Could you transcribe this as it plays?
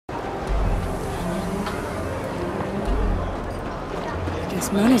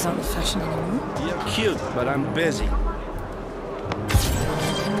Guess money's not the fashion anymore. You're cute, but I'm busy.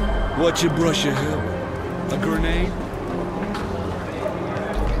 What you brush your hair with? A grenade?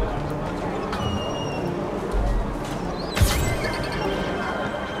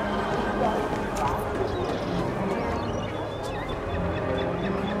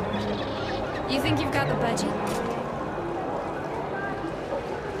 You think you've got the budget?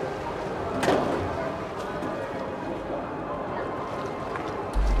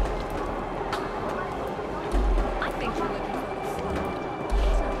 I think you're looking for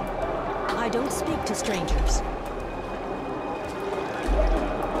I don't speak to strangers.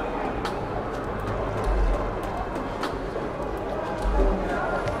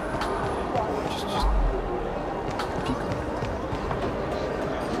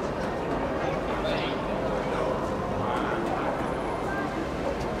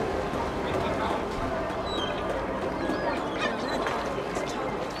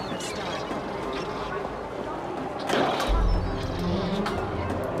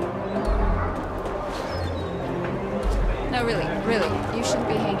 No, really, you shouldn't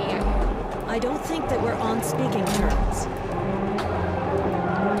be hanging out here. I don't think that we're on speaking terms.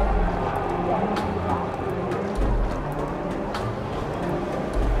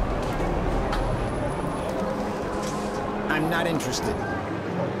 I'm not interested.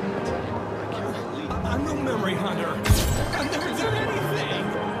 I'm no memory hunter. I've never done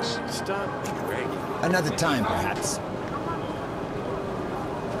anything. Stop dragging. Another time, perhaps.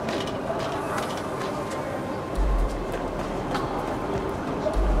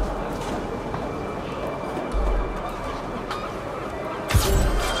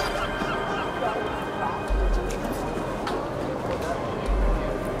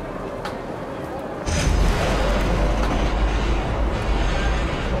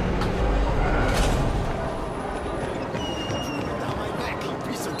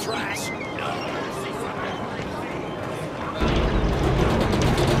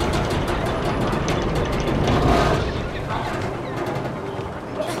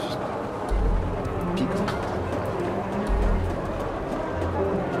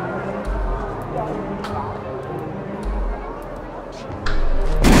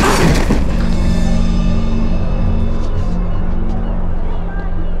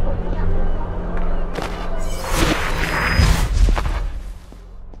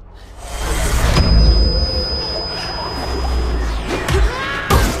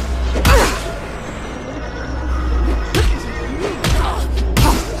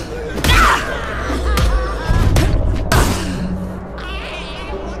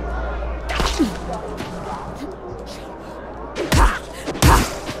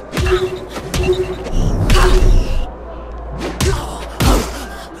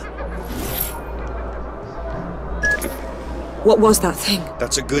 What was that thing?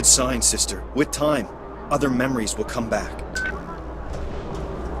 That's a good sign, sister. With time, other memories will come back.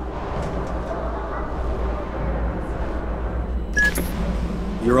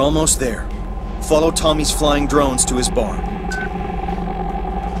 You're almost there. Follow Tommy's flying drones to his bar.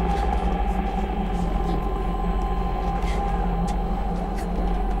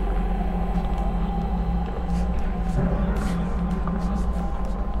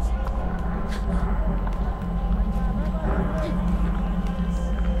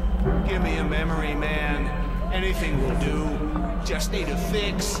 Give me a memory, man. Anything will do. Just need a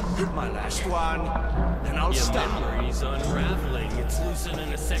fix. My last one. Then I'll Your stop. memory's unraveling. It's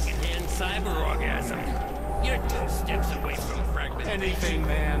loosening a secondhand cyber orgasm. You're 2 steps away from fragment. Anything,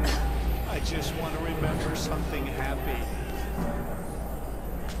 man. I just want to remember something happy.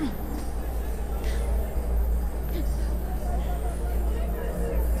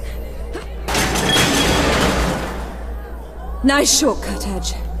 Nice shortcut,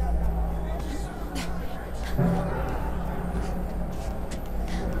 Edge.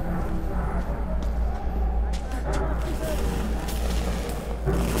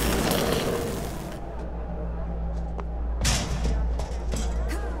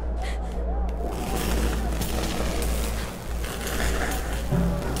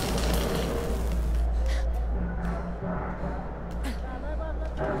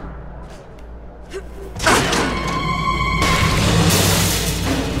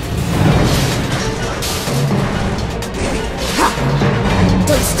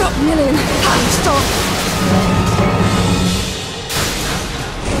 Stop, Million! Stop!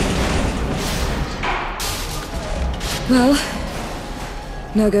 Well,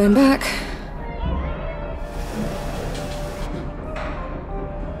 no going back.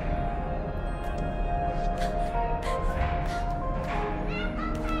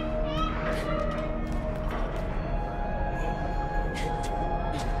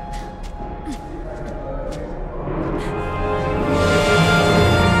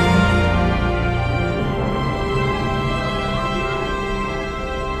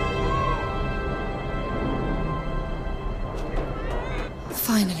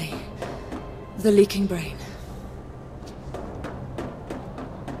 The leaking brain.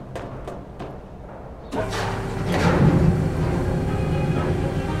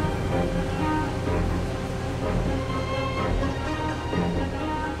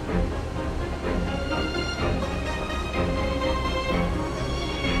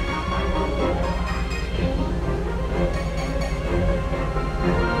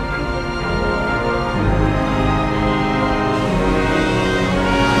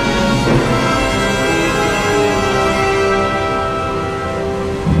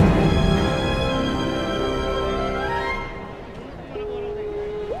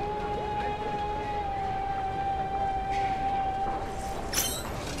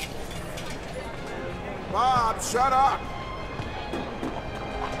 Bob, shut up!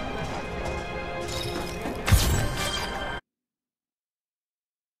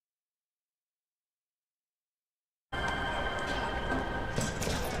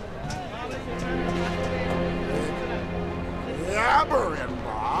 Yabbering,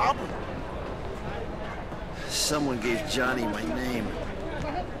 Bob! Someone gave Johnny my name.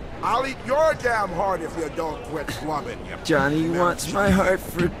 I'll eat your damn heart if you don't quit flubbing, you... Johnny wants my heart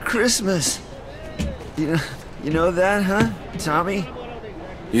for Christmas. You know that, huh, Tommy?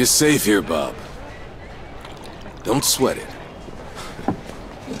 You're safe here, Bob. Don't sweat it.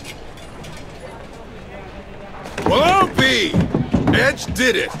 Won't be! Edge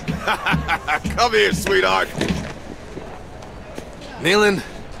did it! Come here, sweetheart. Nealon,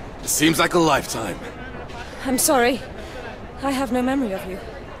 it seems like a lifetime. I'm sorry. I have no memory of you.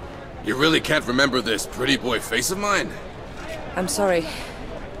 You really can't remember this pretty boy face of mine? I'm sorry.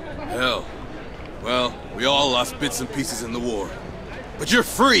 Hell. Well, we all lost bits and pieces in the war. But you're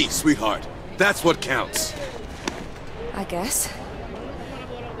free, sweetheart. That's what counts. I guess.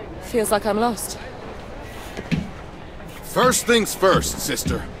 Feels like I'm lost. First things first,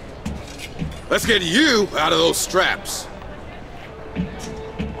 sister. Let's get you out of those straps.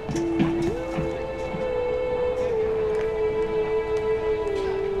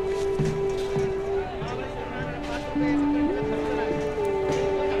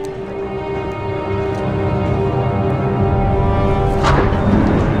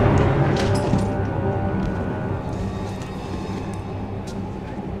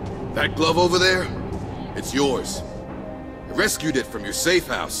 That glove over there, it's yours. I rescued it from your safe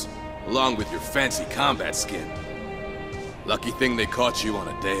house, along with your fancy combat skin. Lucky thing they caught you on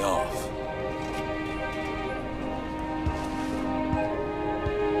a day off.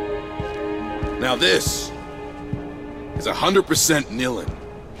 Now this is 100% Nilin.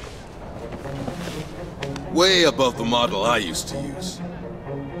 Way above the model I used to use.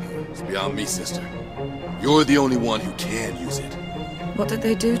 It's beyond me, sister. You're the only one who can use it. What did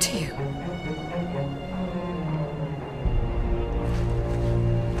they do to you?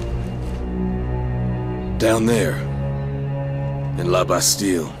 Down there, in La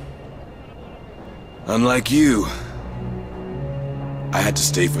Bastille. Unlike you, I had to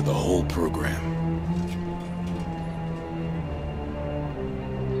stay for the whole program.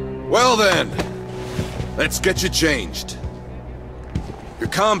 Well then, let's get you changed. Your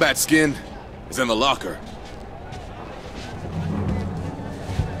combat skin is in the locker.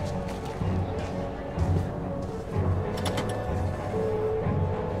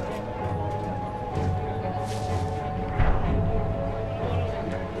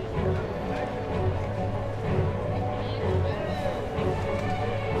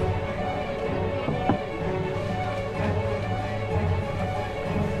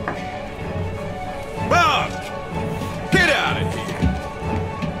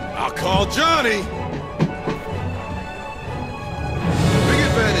 Johnny! The big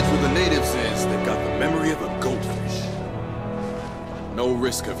advantage with the natives is they've got the memory of a goldfish. No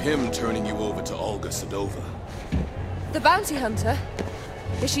risk of him turning you over to Olga Sedova. The bounty hunter?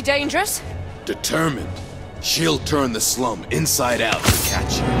 Is she dangerous? Determined. She'll turn the slum inside out to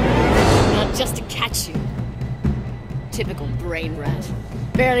catch you. Not just to catch you. Typical brain rat.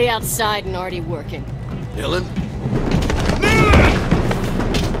 Barely outside and already working. Nilin?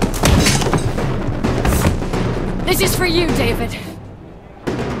 This is for you, David.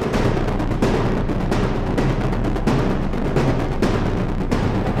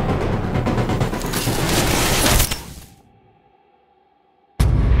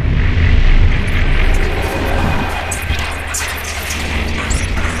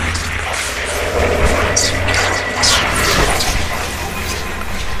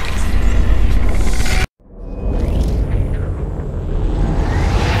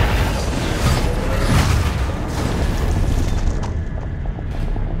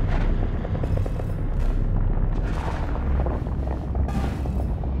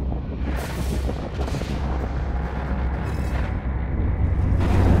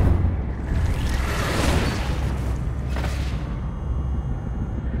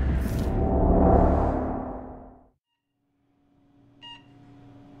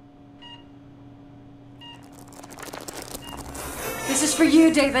 for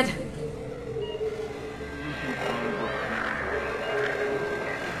you, David.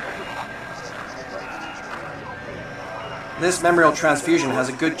 This memorial transfusion has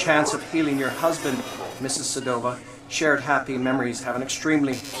a good chance of healing your husband, Mrs. Sedova. Shared happy memories have an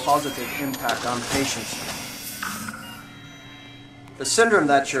extremely positive impact on patients. The syndrome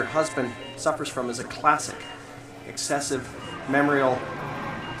that your husband suffers from is a classic. Excessive memorial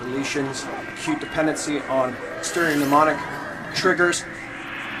deletions, acute dependency on exterior mnemonic triggers,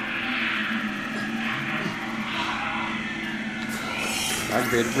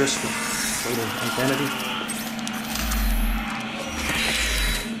 aggravated risk of fatal identity.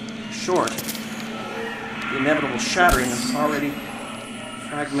 Short, the inevitable shattering of already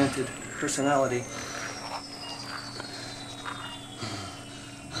fragmented personality.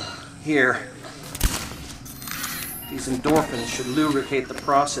 Here, these endorphins should lubricate the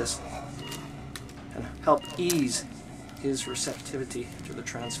process and help ease his receptivity to the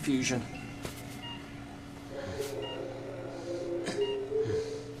transfusion.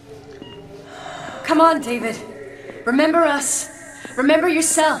 Come on, David. Remember us. Remember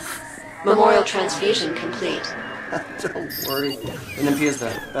yourself. Memorial transfusion complete. Don't worry. Olympia is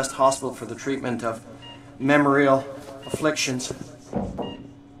the best hospital for the treatment of memorial afflictions.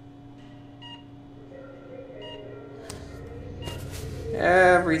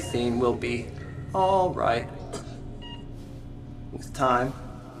 Everything will be all right with time.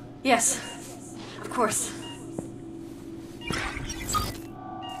 Yes, of course.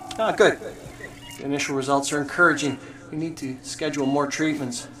 Ah, good. The initial results are encouraging. We need to schedule more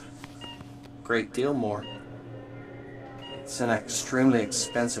treatments. Great deal more. It's an extremely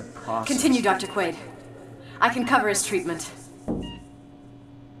expensive process. Continue, Dr. Quaid. I can cover his treatment.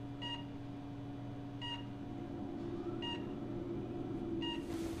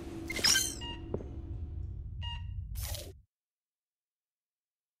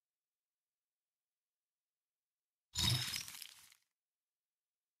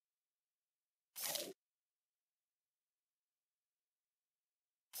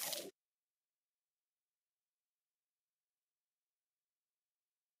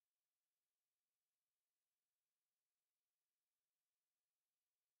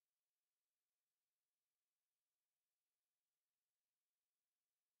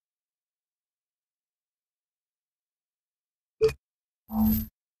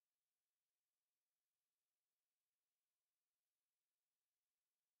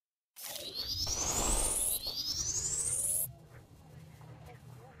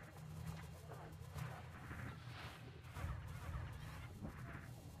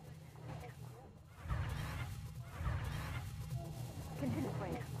 Continue,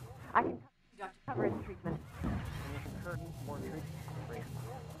 Quaid. I can cover his treatment. More treatment.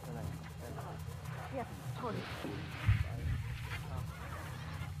 Yes, of course.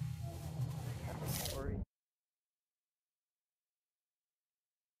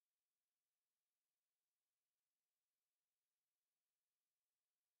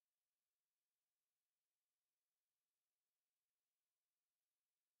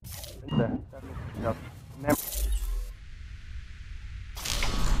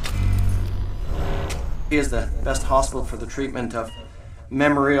 He is the best hospital for the treatment of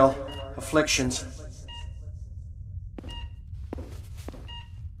memorial afflictions.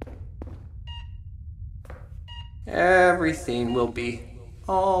 Everything will be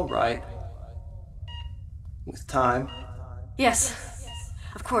all right with time. Yes,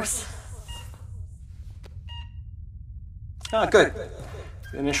 of course. Ah, good.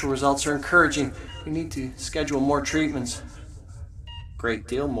 The initial results are encouraging. We need to schedule more treatments. Great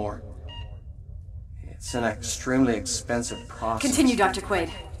deal more. It's an extremely expensive process. Continue, Dr. Quaid.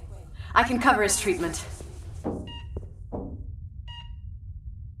 I can cover his treatment.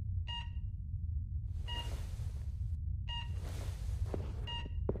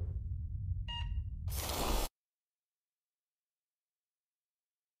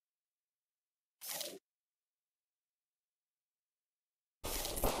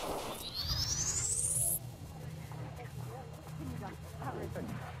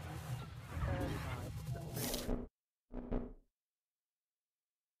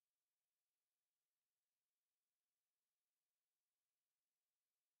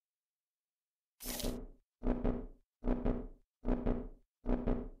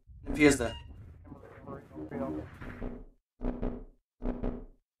 He is the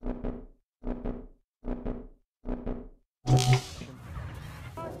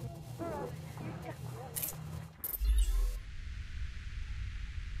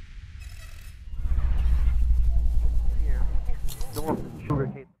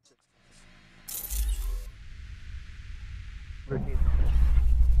Sugarcane.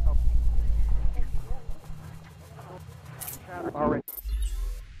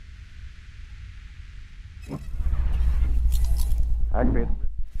 Activate.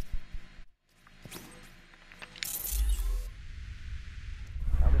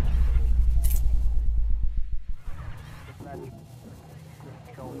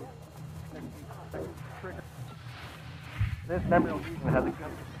 This memory fusion has a good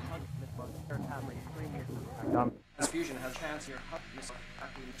transfusion has a chance here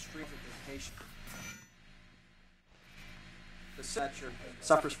after extreme dissipation. The satchel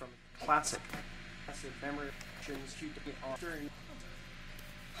suffers from classic passive memory fusions during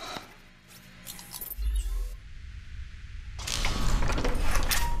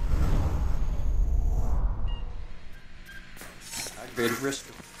aggravated risk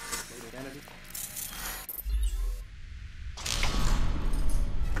of identity.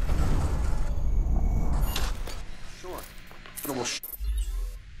 Sure.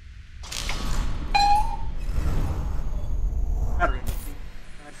 Battery.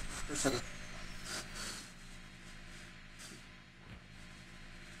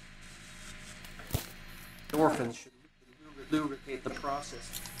 Orphans should lubricate the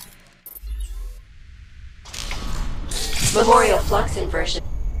process. Memorial flux inversion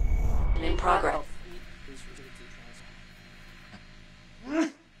in progress.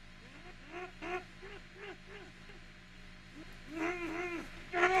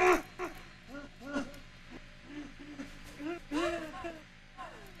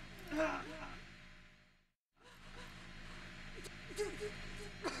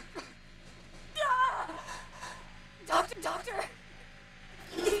 Doctor!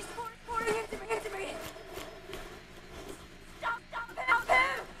 He's pouring into me! Stop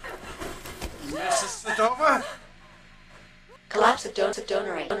him! Mrs. Sedova? Collapse of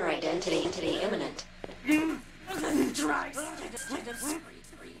donor identity imminent. Try.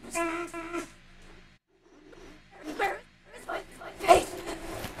 Where is my face?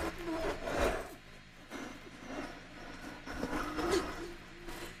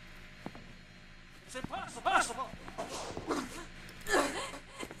 It's impossible!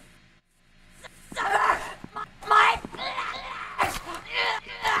 My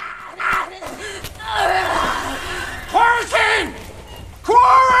Quarantine!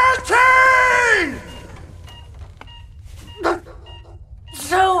 Quarantine!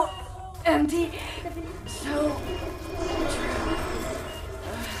 So empty. So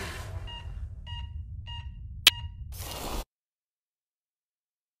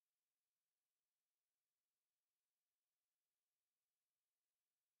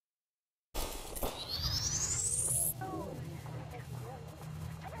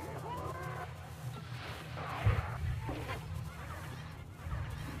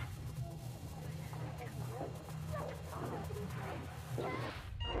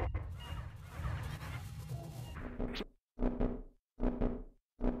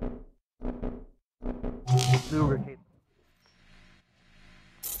Lubricate.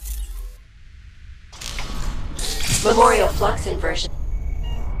 Memorial flux inversion.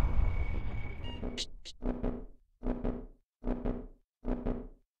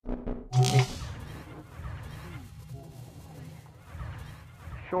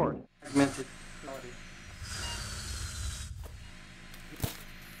 Short. Fragmented.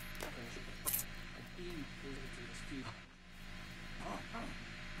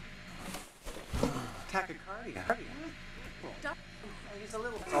 Tachycardia. He's a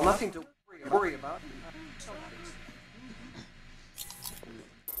little. Well, nothing to worry about.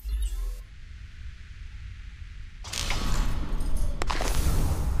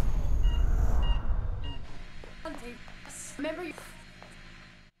 remember you.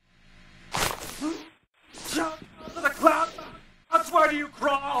 Jump to the cloud! That's where do you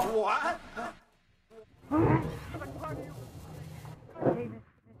crawl? What?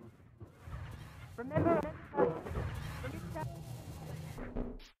 Remember.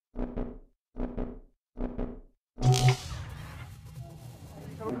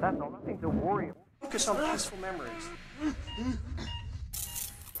 That's nothing to worry about. Focus on peaceful memories.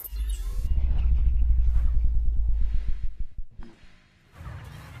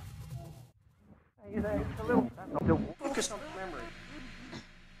 Focus on memory.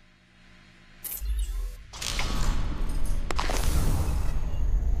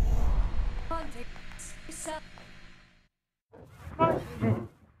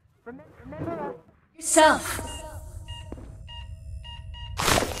 Remember yourself.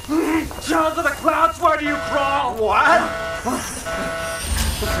 Down to the clouds, where do you crawl? What?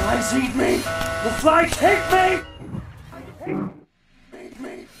 The flies eat me! The flies hate me! Hate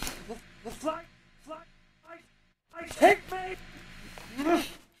me! The flies hate me!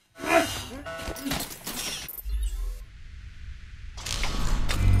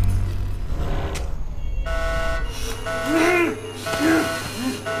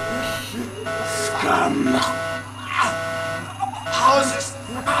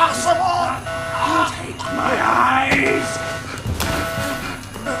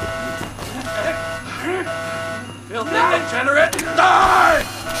 degenerate! Die!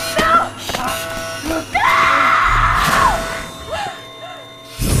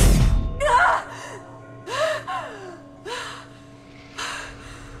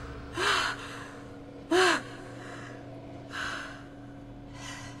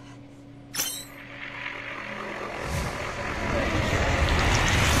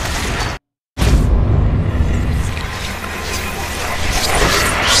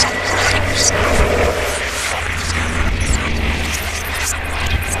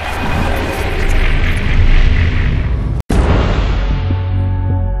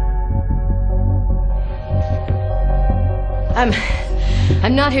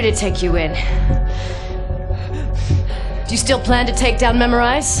 I'm not here to take you in. Do you still plan to take down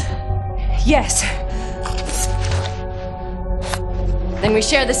Memorize? Yes. Then we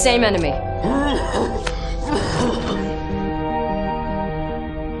share the same enemy.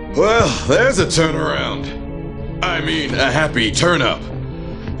 Well, there's a turnaround. I mean, a happy turn-up.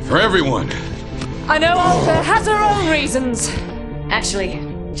 For everyone. I know Olga has her own reasons. Actually,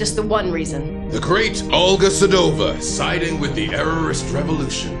 just the one reason. The great Olga Sedova siding with the errorist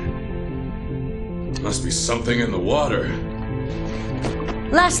revolution. Must be something in the water.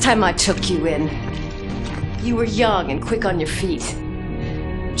 Last time I took you in, you were young and quick on your feet.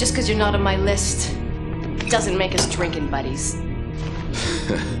 Just because you're not on my list doesn't make us drinking buddies.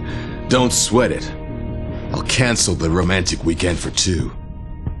 Don't sweat it. I'll cancel the romantic weekend for two.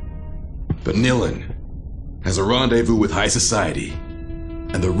 But Nilin has a rendezvous with high society,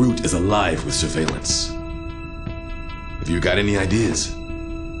 and the route is alive with surveillance. Have you got any ideas?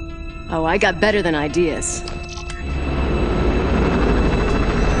 Oh, I got better than ideas.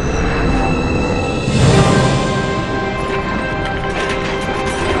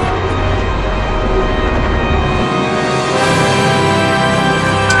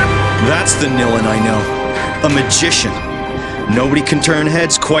 That's the Nilin I know. A magician. Nobody can turn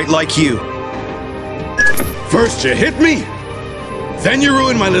heads quite like you. First you hit me, then you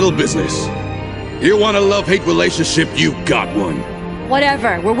ruin my little business. You want a love-hate relationship, you got one.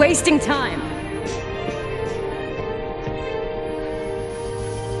 Whatever, we're wasting time.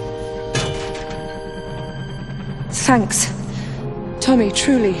 Thanks, Tommy,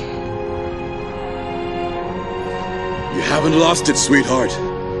 truly. You haven't lost it, sweetheart.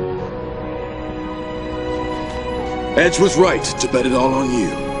 Edge was right to bet it all on you.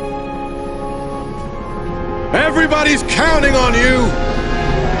 Everybody's counting on you!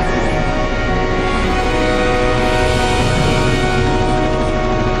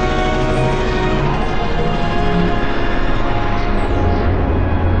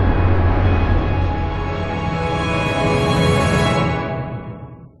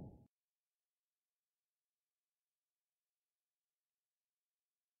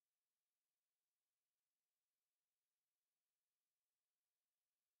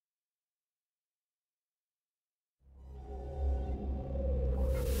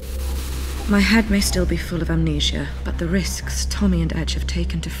 My head may still be full of amnesia, but the risks Tommy and Edge have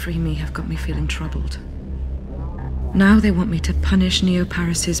taken to free me have got me feeling troubled. Now they want me to punish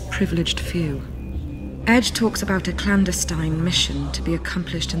Neo-Paris' privileged few. Edge talks about a clandestine mission to be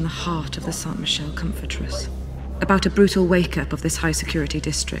accomplished in the heart of the Saint-Michel Comfortress. About a brutal wake-up of this high-security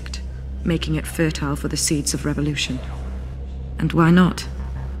district, making it fertile for the seeds of revolution. And why not?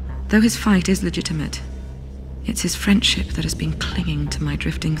 Though his fight is legitimate, it's his friendship that has been clinging to my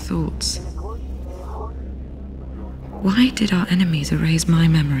drifting thoughts. Why did our enemies erase my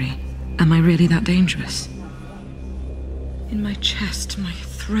memory? Am I really that dangerous? In my chest, my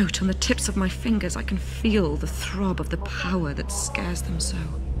throat, on the tips of my fingers, I can feel the throb of the power that scares them so.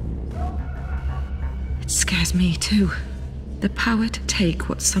 It scares me too. The power to take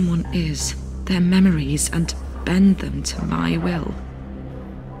what someone is, their memories, and bend them to my will.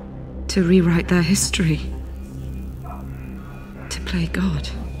 To rewrite their history. To play God.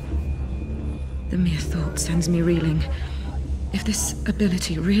 The mere thought sends me reeling. If this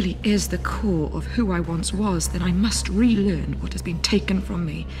ability really is the core of who I once was, then I must relearn what has been taken from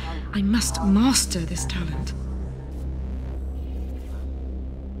me. I must master this talent.